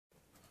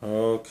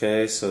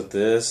Okay, so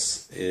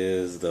this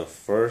is the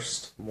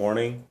first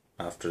morning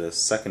after the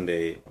second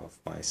day of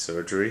my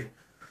surgery.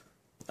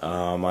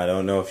 I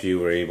don't know if you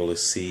were able to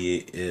see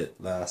it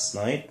last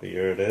night, but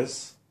here it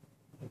is,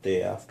 the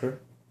day after,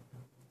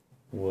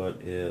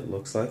 what it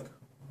looks like.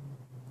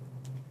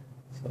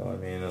 So, I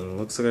mean, it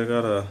looks like I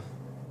got a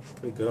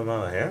pretty good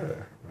amount of hair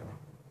there.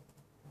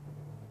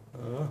 I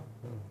don't know.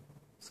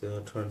 See how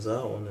it turns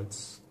out when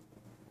it's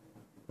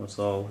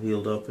all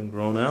healed up and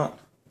grown out.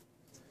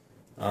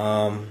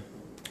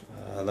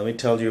 Let me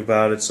tell you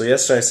about it. So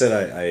yesterday I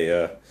said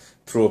I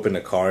threw up in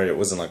the car. It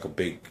wasn't like a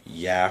big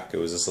yak. It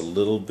was just a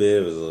little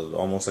bit. It was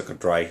almost like a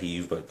dry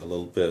heave, but a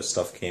little bit of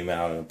stuff came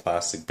out in a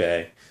plastic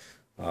bag.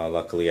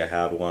 Luckily I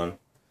had one.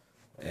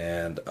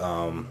 And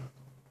what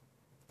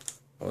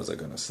was I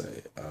gonna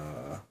say?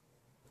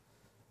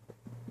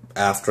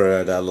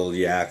 After that little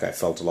yak, I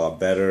felt a lot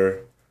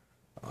better.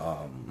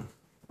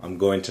 I'm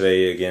going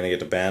today again to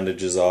get the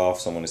bandages off,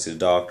 so I'm going to see the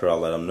doctor. I'll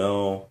let him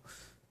know.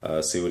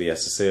 See what he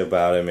has to say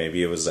about it.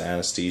 Maybe it was the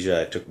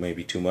anesthesia. I took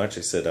maybe too much.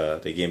 They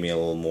said they gave me a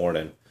little more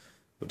than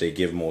what they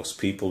give most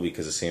people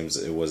because it seems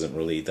it wasn't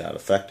really that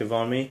effective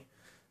on me.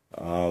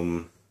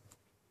 Pain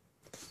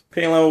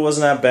level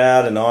wasn't that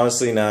bad, and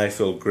honestly now I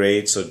feel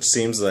great. So it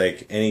seems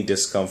like any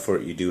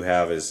discomfort you do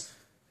have is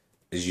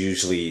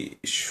usually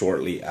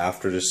shortly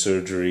after the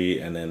surgery,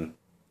 and then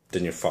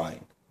you're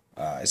fine.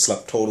 I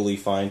slept totally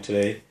fine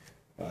today.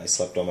 I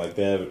slept on my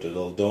bed with a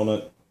little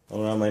donut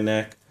around my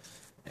neck.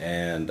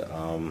 And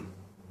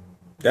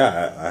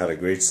yeah, I had a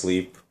great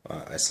sleep.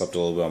 I slept a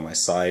little bit on my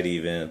side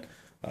even.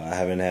 I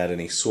haven't had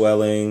any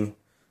swelling.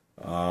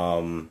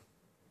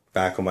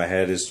 Back of my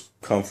head is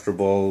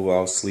comfortable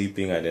while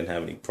sleeping. I didn't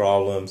have any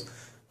problems.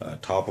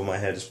 Top of my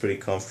head is pretty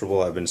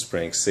comfortable. I've been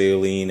spraying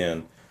saline,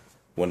 and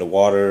when the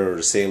water or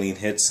the saline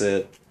hits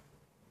it,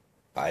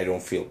 I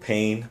don't feel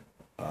pain.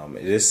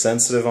 It is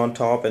sensitive on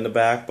top and the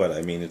back, but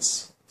I mean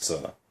it's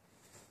still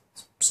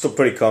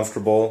pretty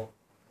comfortable.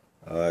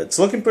 It's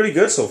looking pretty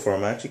good so far.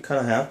 I'm actually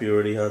kind of happy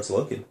already how it's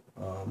looking.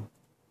 I'm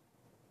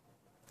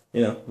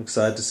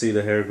excited to see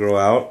the hair grow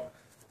out.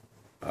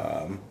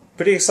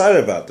 Pretty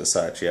excited about this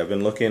actually. I've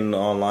been looking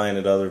online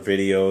at other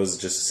videos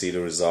just to see the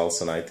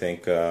results, and I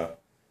think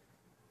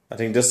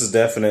this is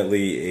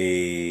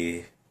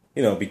definitely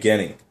a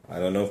beginning. I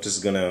don't know if this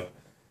is gonna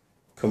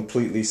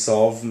completely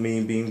solve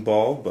me being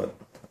bald, but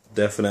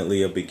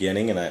definitely a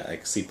beginning, and I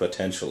see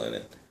potential in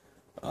it.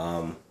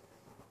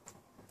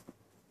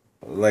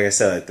 Like I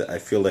said, I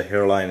feel the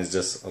hairline is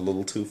just a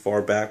little too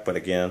far back, but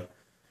again,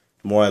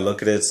 the more I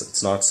look at it,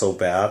 it's not so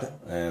bad,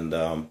 and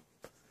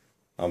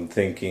I'm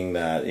thinking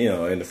that,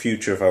 in the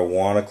future, if I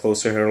want a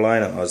closer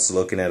hairline, I was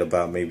looking at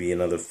about maybe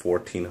another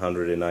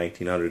 1,400 and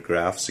 1,900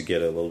 grafts to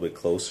get a little bit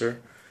closer,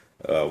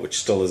 which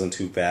still isn't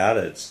too bad.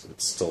 It's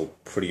still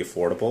pretty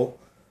affordable.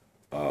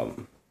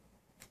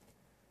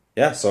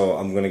 Yeah, so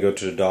I'm going to go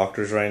to the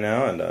doctor's right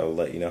now, and I'll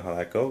let you know how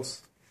that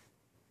goes.